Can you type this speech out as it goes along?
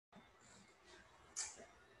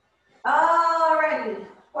Alrighty,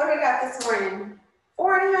 what do we got this morning?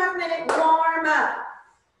 4.5-minute warm up.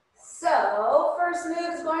 So, first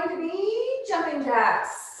move is going to be jumping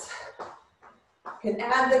jacks. You can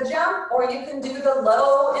add the jump or you can do the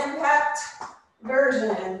low impact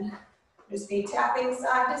version. Just be tapping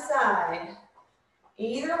side to side.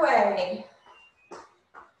 Either way.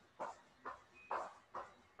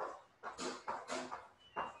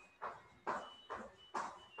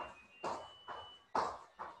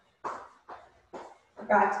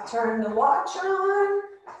 Forgot to turn the watch on.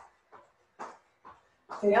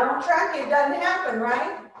 If you don't track it, it doesn't happen,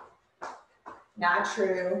 right? Not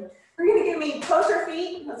true. We're gonna give me closer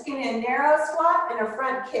feet. Let's give me a narrow squat and a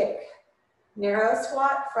front kick. Narrow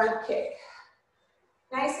squat, front kick.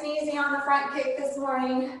 Nice and easy on the front kick this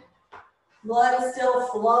morning. Blood is still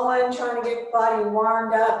flowing, trying to get the body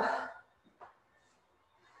warmed up.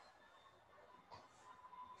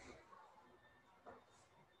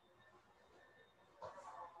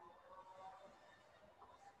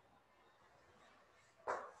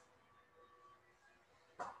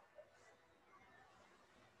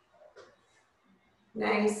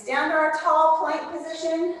 Nice, down to our tall plank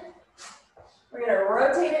position. We're gonna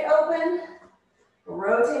rotate it open,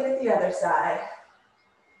 rotate it the other side.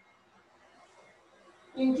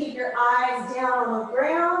 You can keep your eyes down on the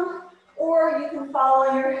ground, or you can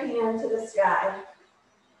follow your hand to the sky.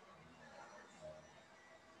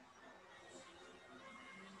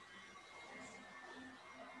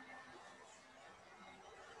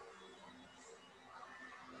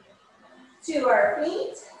 To our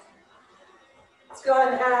feet. Let's go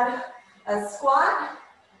ahead and add a squat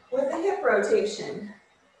with a hip rotation.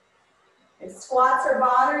 If squats are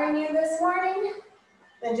bothering you this morning,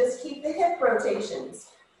 then just keep the hip rotations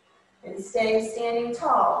and stay standing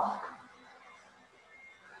tall.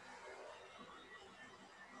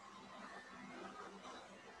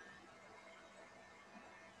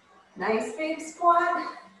 Nice big squat,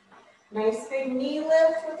 nice big knee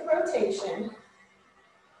lift with the rotation.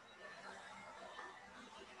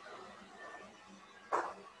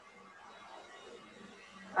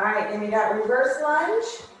 All right, then we got reverse lunge,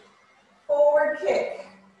 forward kick.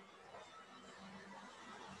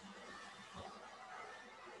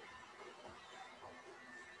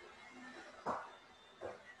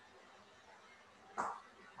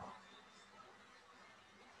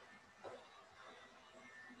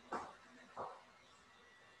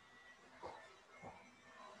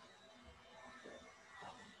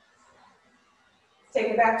 Take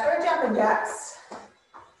it back to our jumping jacks.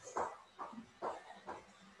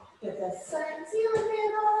 Get the ceiling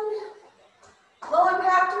fan on. Low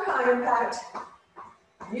impact or high impact.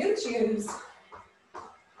 You choose.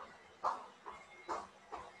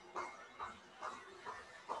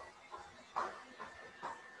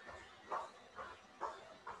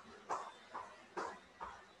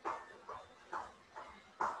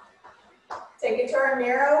 Take it to our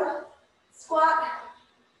narrow squat,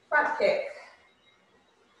 front kick.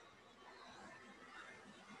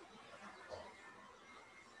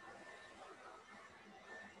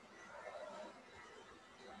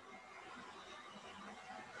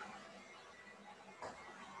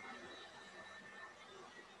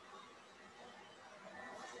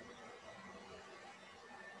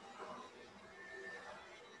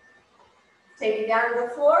 Take it down to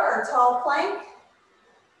the floor, or tall plank.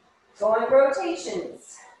 Going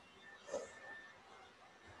rotations.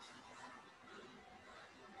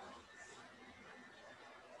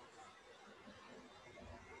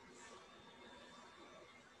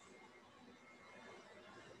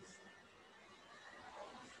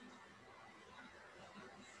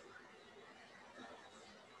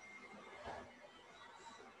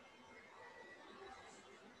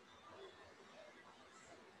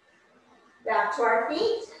 Back to our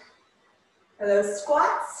feet, for those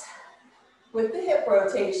squats with the hip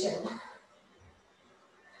rotation.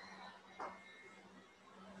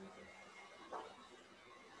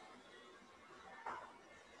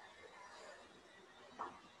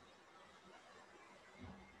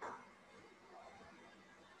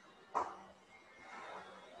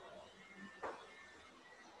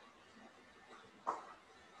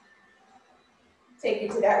 Take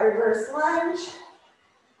it to that reverse lunge.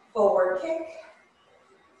 Forward kick,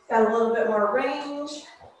 got a little bit more range,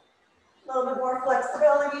 a little bit more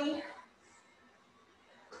flexibility.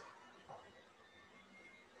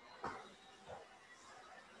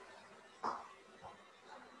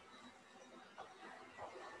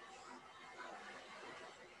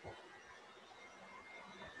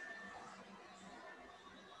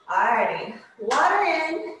 Alrighty, water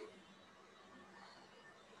in.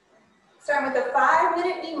 Start with a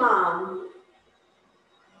 5-minute imam.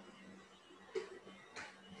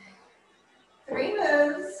 3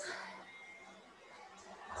 moves.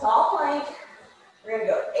 Tall plank. We're gonna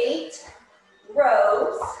go 8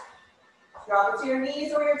 rows. Drop it to your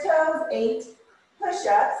knees or your toes, 8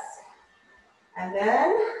 push-ups. And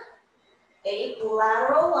then 8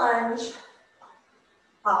 lateral lunge.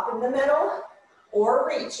 Hop in the middle or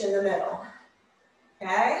reach in the middle.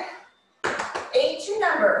 Okay? 8's your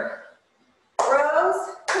number.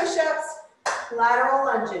 Rows, push-ups, lateral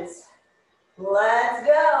lunges. Let's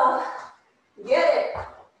go. Get it.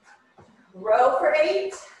 Row for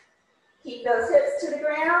 8. Keep those hips to the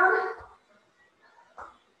ground.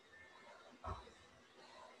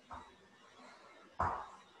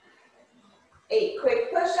 Eight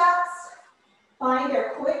quick push-ups. Find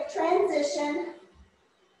your quick transition.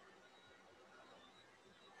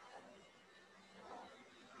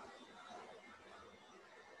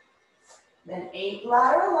 Then 8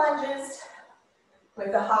 lateral lunges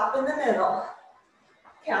with a hop in the middle.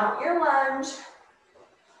 Count your lunge.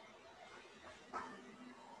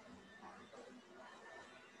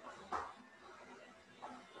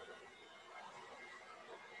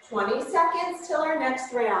 "20 seconds till our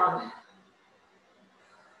next round.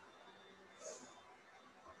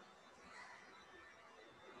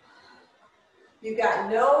 You've got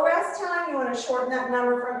no rest time. You want to shorten that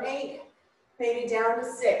number from 8, maybe down to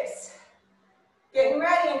 6. Getting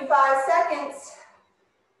ready in 5 seconds.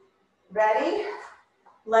 Ready?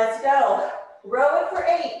 Let's go. Row it for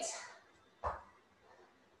 8.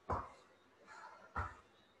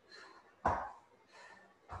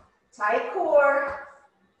 Tight core.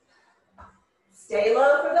 Stay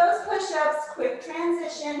low for those push-ups. Quick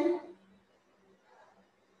transition.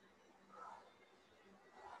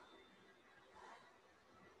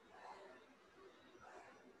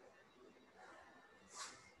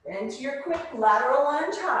 Into your quick lateral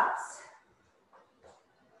lunge hops.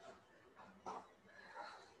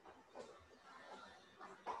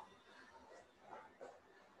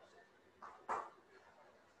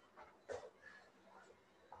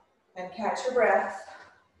 And catch your breath.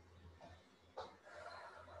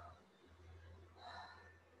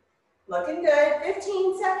 Looking good.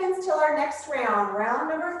 15 seconds till our next round. Round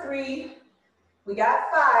number 3. We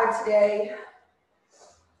got 5 today.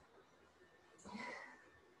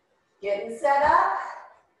 Getting set up.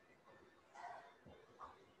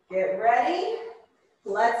 Get ready.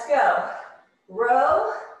 Let's go.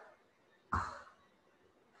 Row.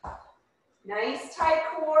 Nice tight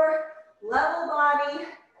core, level body,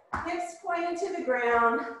 hips pointed to the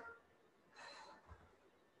ground.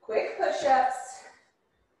 Quick push-ups.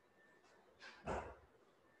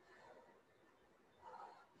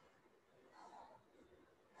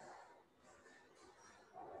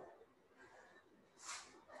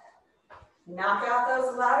 Knock out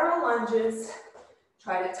those lateral lunges.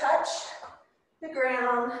 Try to touch the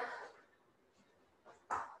ground.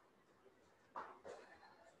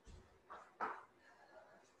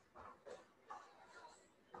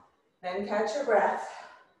 Then catch your breath.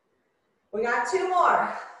 We got 2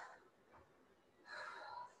 more.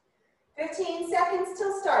 15 seconds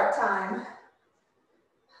till start time.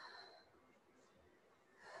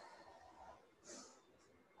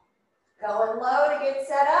 Going low to get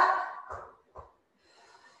set up.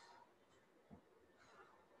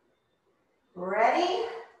 Ready?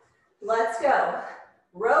 Let's go.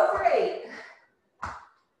 Row for 8.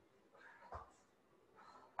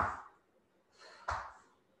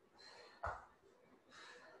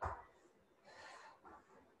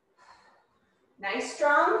 Nice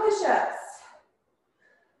strong push-ups.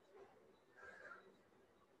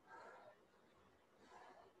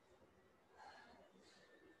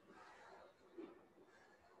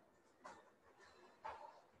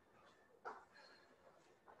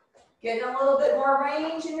 Getting a little bit more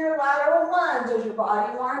range in your lateral lunge as your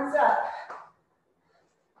body warms up.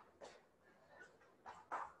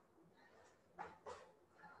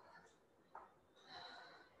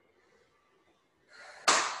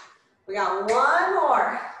 We got 1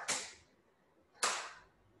 more.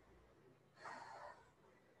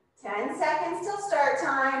 10 seconds till start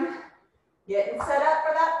time. Getting set up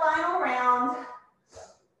for that final round.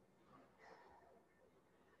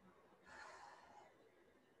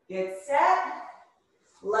 Get set.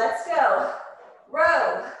 Let's go.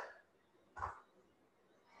 Row.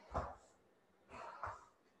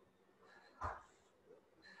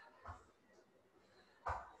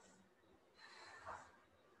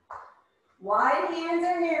 Wide hands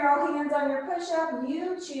or narrow hands on your push-up,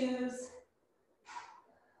 you choose.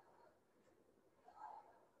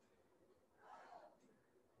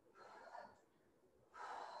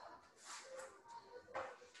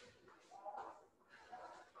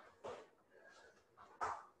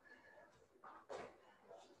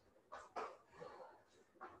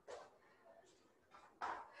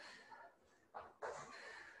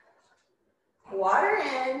 water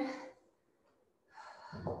in.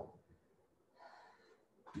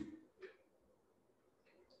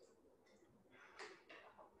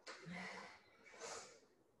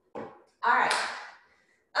 All right,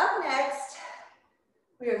 up next,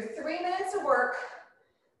 we have 3 minutes of work,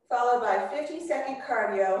 followed by 50-second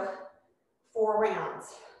cardio, 4 rounds,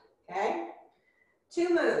 okay? 2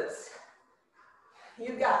 moves.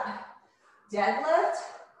 You've got deadlift,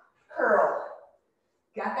 curl.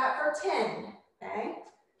 Got that for 10, okay?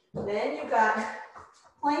 Then you've got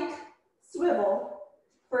plank, swivel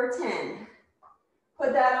for 10.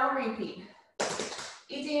 Put that on repeat.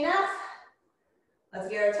 Easy enough? Let's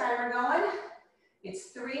get our timer going.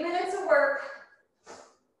 It's 3 minutes of work,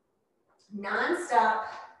 non-stop.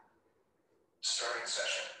 Starting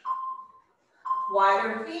session.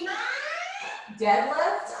 Wider feet,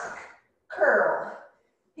 deadlift, curl.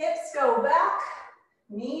 Hips go back,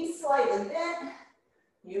 knees slightly bent.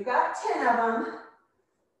 You've got 10 of them.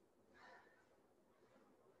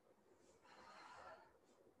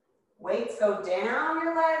 Weights go down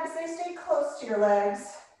your legs, they stay close to your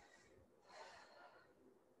legs.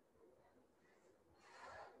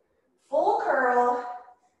 Full curl.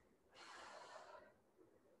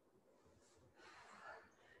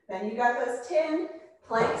 Then you got those 10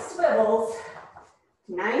 plank swivels.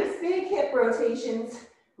 Nice big hip rotations.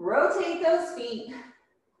 Rotate those feet.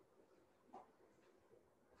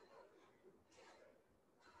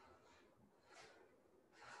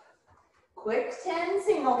 Quick 10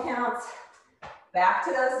 single counts. Back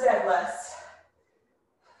to those deadlifts.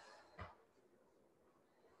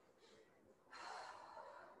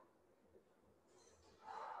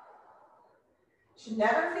 Should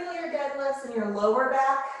never feel your deadlifts in your lower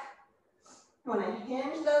back. You want to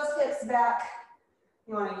hinge those hips back.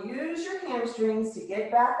 You want to use your hamstrings to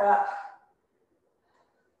get back up.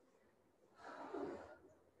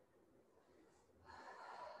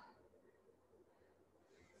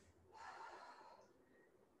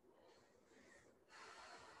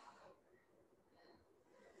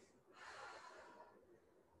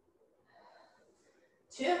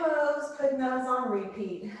 Two moves, putting those on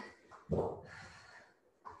repeat.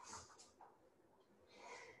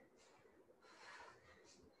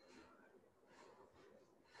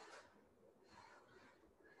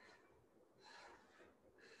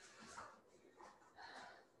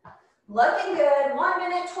 Looking good, 1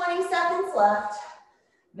 minute, 20 seconds left.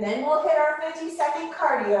 Then we'll hit our 50-second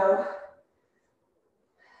cardio.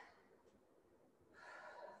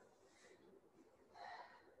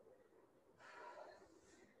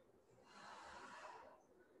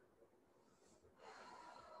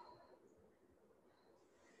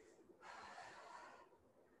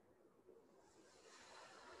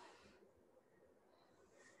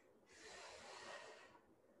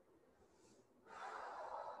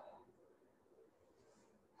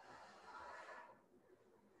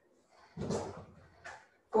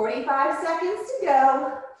 "45 seconds to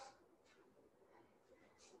go."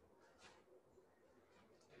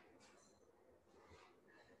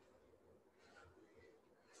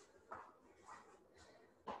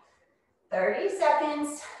 "30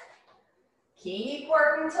 seconds. Keep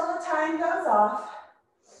working till the time goes off.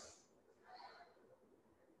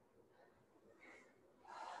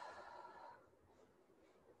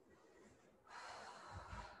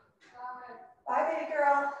 Bye, baby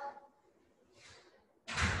girl.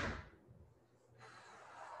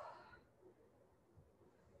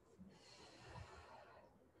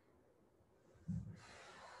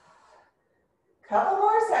 Couple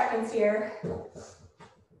more seconds here.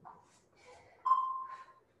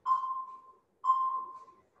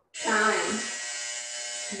 Time.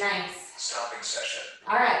 Nice. Stopping session.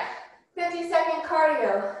 All right, 50-second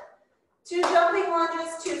cardio. 2 jumping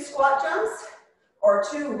lunges, 2 squat jumps, or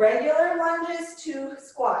 2 regular lunges, 2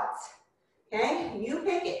 squats. Okay, you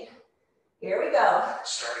pick it. Here we go.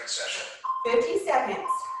 Starting session. 50 seconds.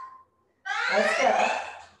 Let's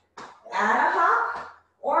go. Add a hop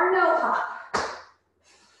or no hop.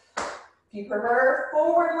 If you prefer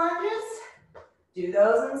forward lunges, do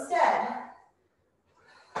those instead.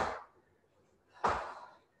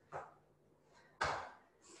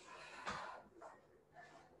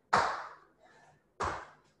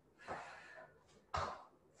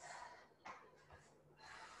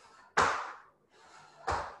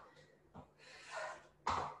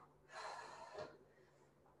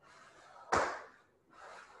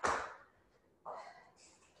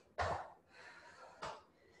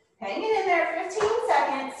 Hanging in there, 15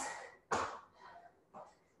 seconds.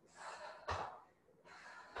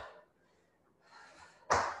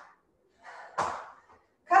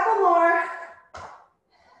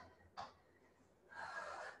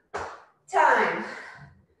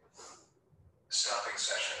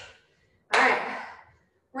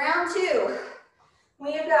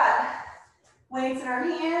 our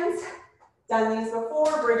hands. Done these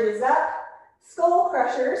before, bridges up, skull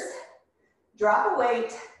crushers, drop a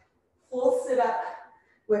weight, full sit up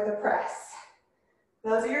with a press.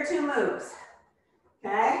 Those are your 2 moves,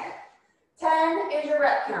 okay? 10 is your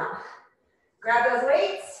rep count. Grab those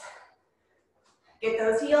weights, get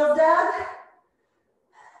those heels dug.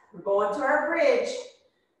 We're going to our bridge.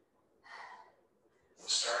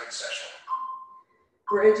 Starting session.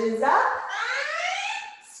 Bridges up,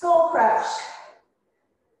 skull crush.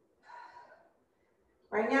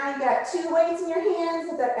 Right now you got 2 weights in your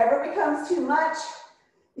hands. If that ever becomes too much,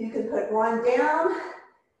 you can put one down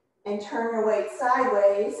and turn your weight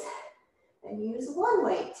sideways and use 1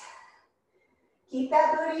 weight. Keep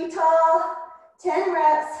that booty tall, 10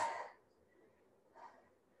 reps.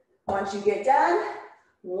 Once you get done,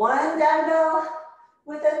 1 dumbbell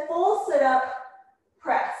with a full sit-up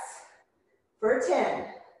press for 10.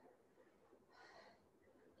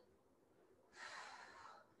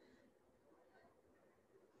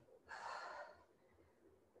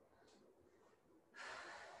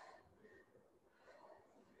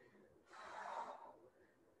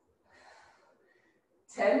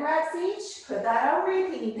 Ten reps each, put that on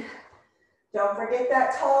repeat. Don't forget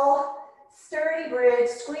that tall, sturdy bridge,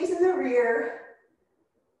 squeeze in the rear.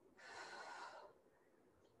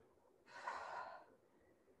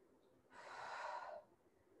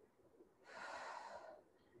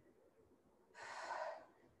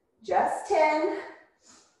 Just 10.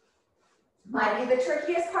 Might be the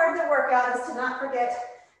trickiest part of the workout is to not forget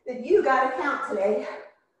that you got to count today.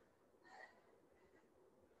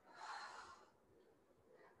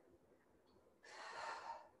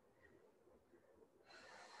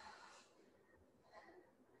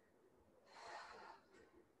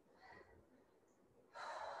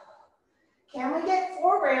 Can we get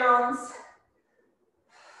 4 rounds?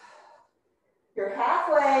 You're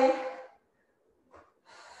halfway.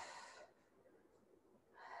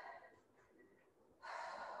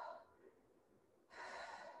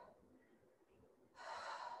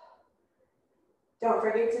 Don't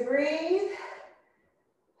forget to breathe.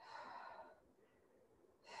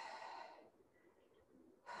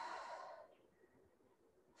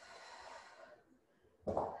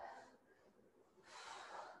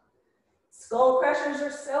 Skull crushers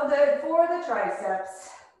are so good for the triceps.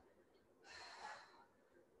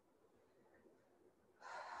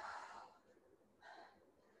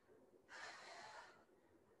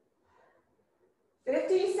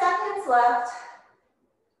 $50 seconds left.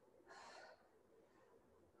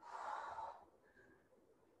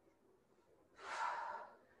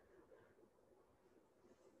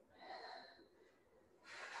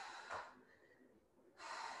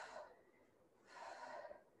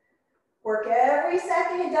 Work every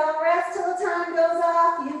second, don't rest till the time goes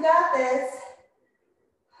off. You got this.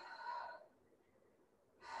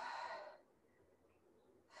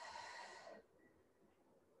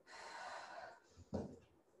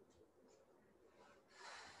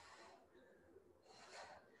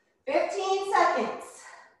 $15 seconds.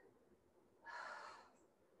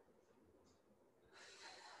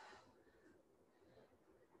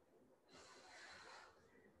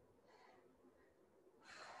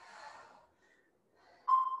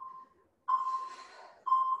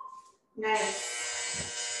 Nice.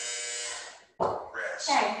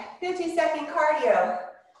 Okay, 50-second cardio.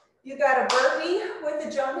 You got a burpee with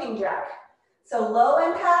a jumping jack. So low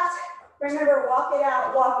impact, remember walk it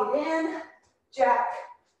out, walk it in, jack,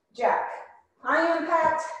 jack. High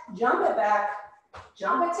impact, jump it back,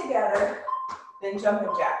 jump it together, then jump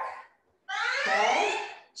and jack. Okay?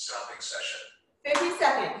 Stopping session. 50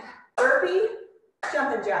 seconds. Burpee,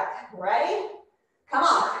 jump and jack. Ready? Come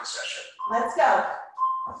on. Starting session. Let's go.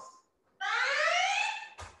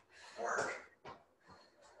 Work.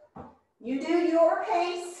 You do your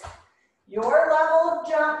pace, your level of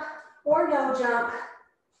jump or no jump.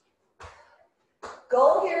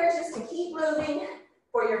 Goal here is just to keep moving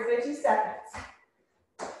for your 50 seconds.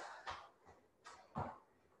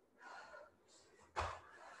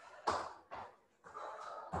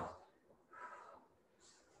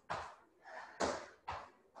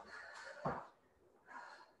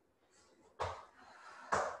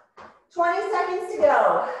 $20 seconds to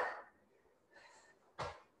go.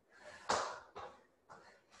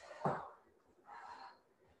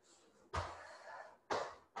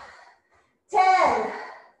 10.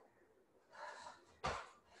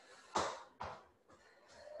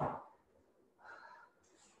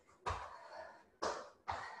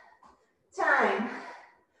 10.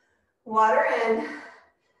 Water in.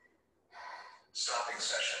 Stopping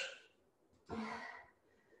session. All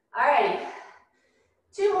right.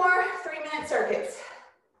 2 more 3-minute circuits.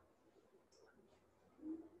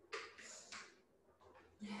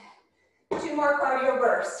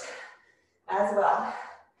 reversed as well.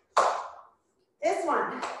 This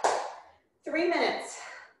one, 3 minutes.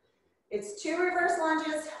 It's 2 reverse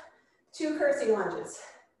lunges, 2 curtsy lunges.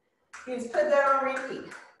 You just put that on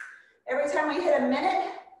repeat. Every time we hit a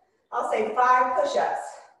minute, I'll say 5 push-ups.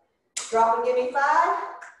 Drop and give me 5,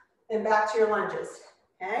 then back to your lunges,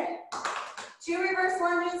 okay? 2 reverse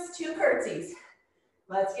lunges, 2 curtsies.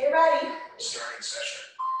 Let's get ready. Starting session.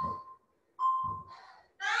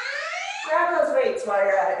 Grab those weights while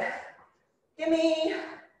you're at it. Give me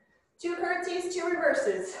 2 curtsies, 2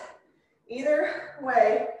 reverses. Either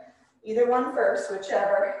way, either one first,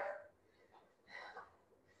 whichever.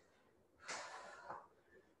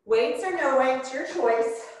 Weights or no weights, your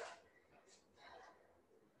choice.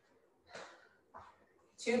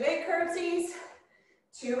 2 big curtsies,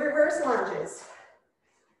 2 reverse lunges.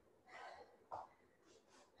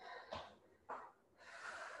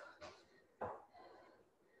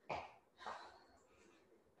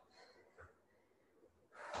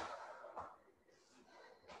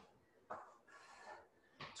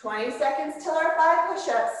 $20 seconds till our 5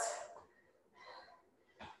 push-ups.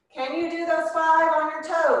 Can you do those 5 on your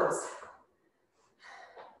toes?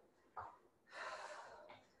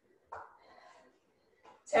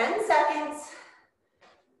 $10 seconds.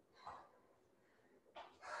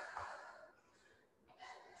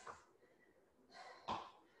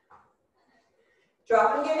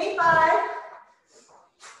 Drop and give me 5.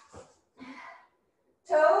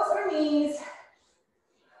 Toes or knees.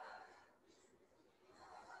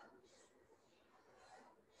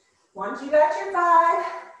 Once you got your 5,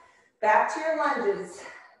 back to your lunges.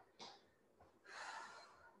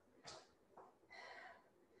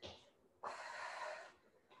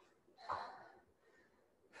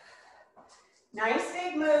 Nice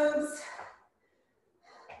big moves.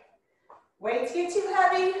 Weights get too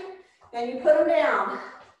heavy, then you put them down.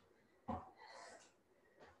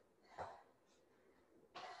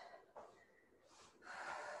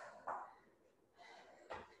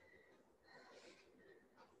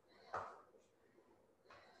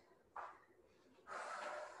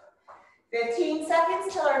 $15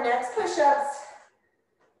 seconds till our next push-ups.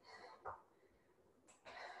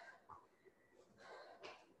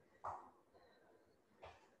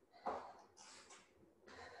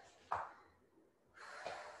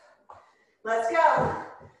 Let's go.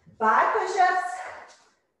 5 push-ups.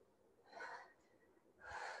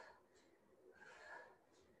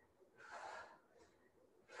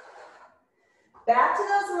 Back to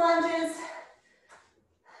those lunges.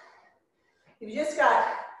 You've just got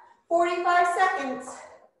 45 seconds.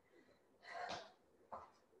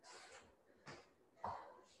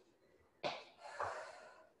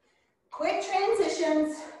 Quick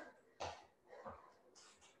transitions.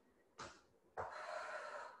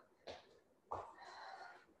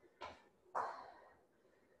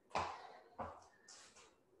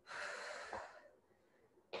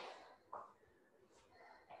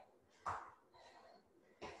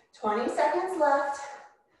 $20 seconds left.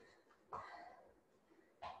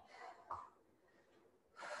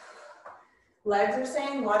 Legs are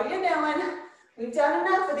saying, what are you doing? We've done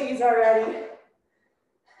enough of these already.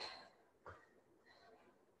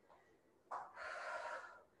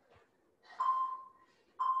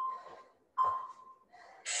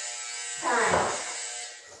 Time.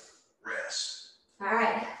 Rest. All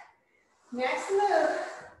right. Next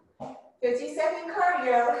move, 50-second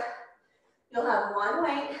cardio. You'll have 1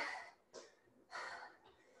 weight.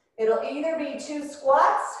 It'll either be 2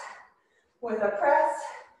 squats with a press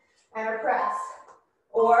and a press,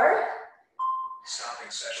 or Stopping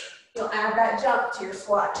session. you'll add that jump to your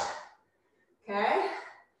squat. Okay?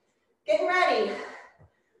 Getting ready.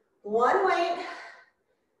 1 weight,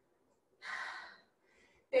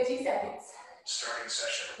 50 seconds. Starting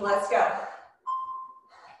session. Let's go.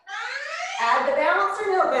 Add the bounce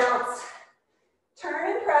or no bounce.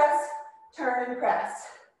 Turn and press, turn and press.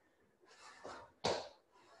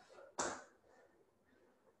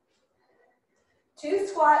 Two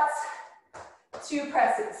squats, 2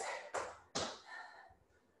 presses.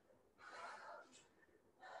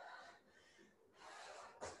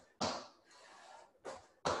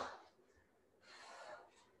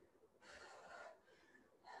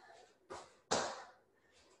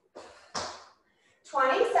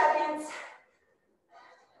 Seconds.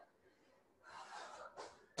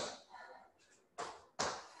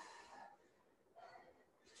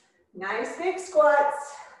 Nice big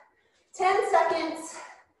squats. 10 seconds.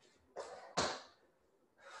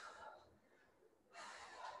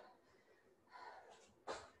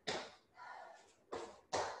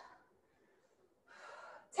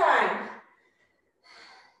 Time.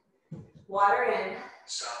 Water in.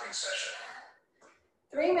 Stopping session.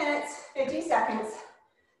 3 3 minutes, 50 seconds,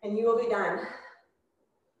 and you will be done.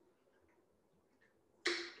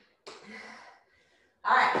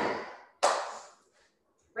 All right.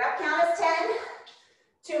 Rep count is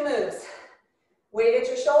 10, 2 moves. Weight at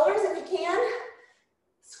your shoulders if you can.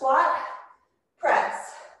 Squat,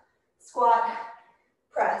 press, squat,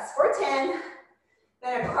 press for 10.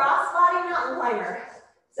 Then a cross body mountain climber.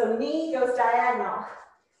 So knee goes diagonal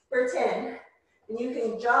for 10. And you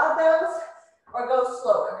can jog those or go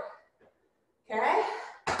slower. Okay?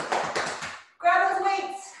 Grab those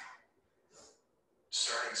weights.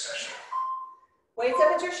 Starting session. Weights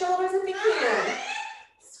up at your shoulders if you can.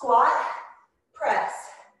 Squat, press.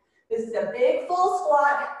 This is a big full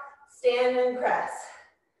squat, stand and press.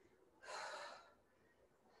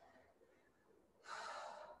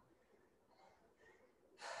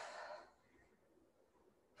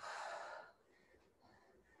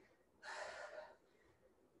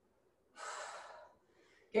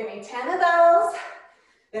 Give me 10 of those.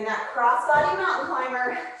 Then that crossbody mountain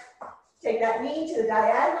climber. Take that knee to the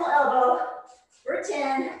diagonal elbow for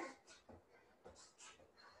 10.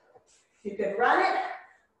 You could run it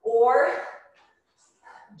or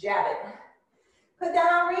jab it. Put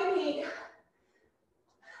that on repeat.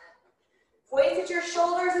 If weights at your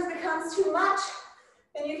shoulders becomes too much,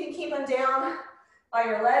 then you can keep them down by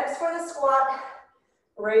your legs for the squat,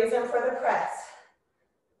 raise them for the press.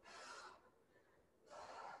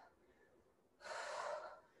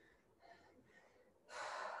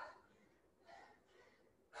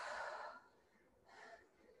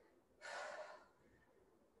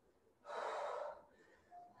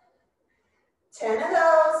 Ten of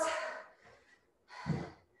those.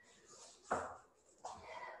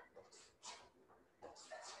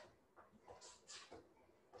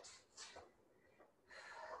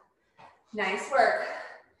 Nice work.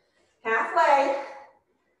 Halfway.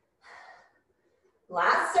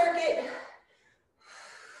 Last circuit.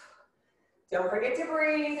 Don't forget to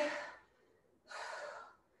breathe.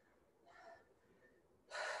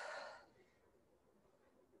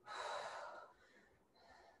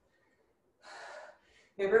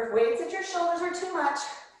 Remember, if weights at your shoulders are too much,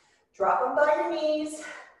 drop them by your knees,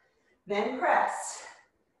 then press.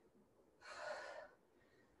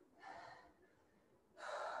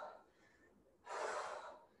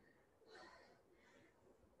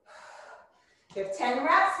 If 10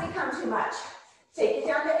 reps become too much, take it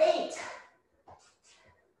down to 8.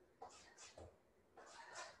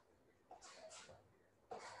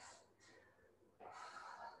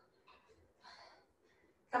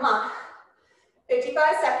 Come on.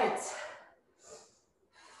 55 seconds.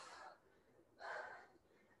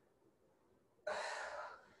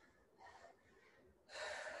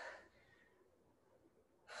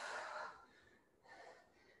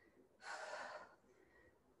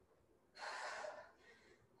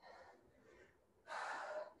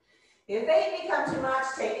 If 8 becomes too much,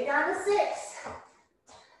 take it down to 6.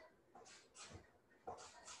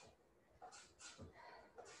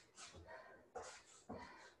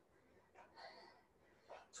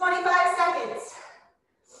 Seconds.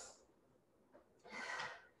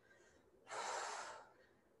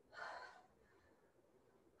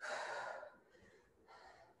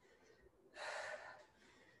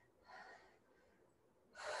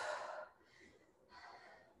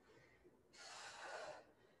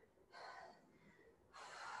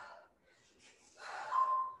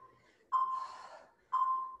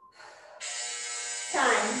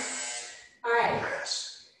 Time. All right.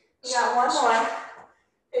 Rest. We got one more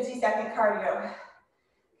 50-second cardio.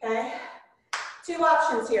 Okay? 2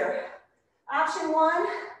 options here. Option 1,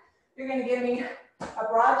 you're going to give me a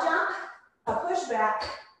broad jump, a push back,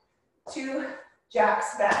 2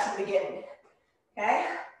 jacks back to the beginning. Okay?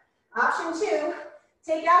 Option 2,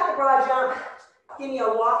 take out the broad jump, give me a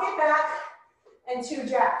walk it back, and 2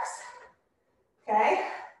 jacks. Okay?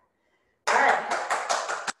 All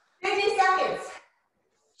right. 50 seconds.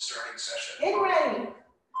 Starting session. Get ready.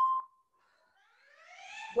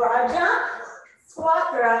 Broad jump,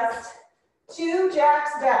 squat thrust, 2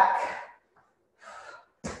 jacks back.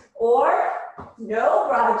 Or no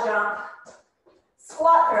broad jump,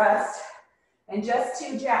 squat thrust, and just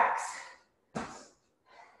 2 jacks.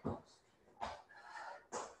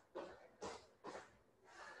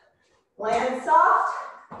 Land soft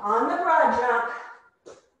on the broad jump.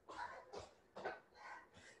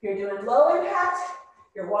 You're doing low impact,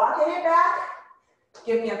 you're walking it back.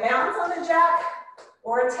 Give me a bounce on the jack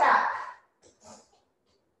or a tap.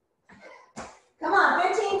 Come on,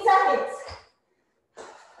 15 seconds.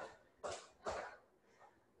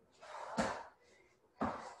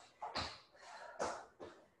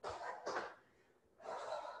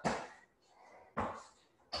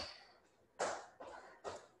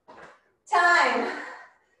 time.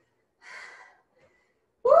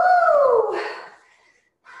 Woo!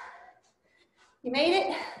 You made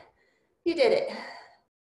it?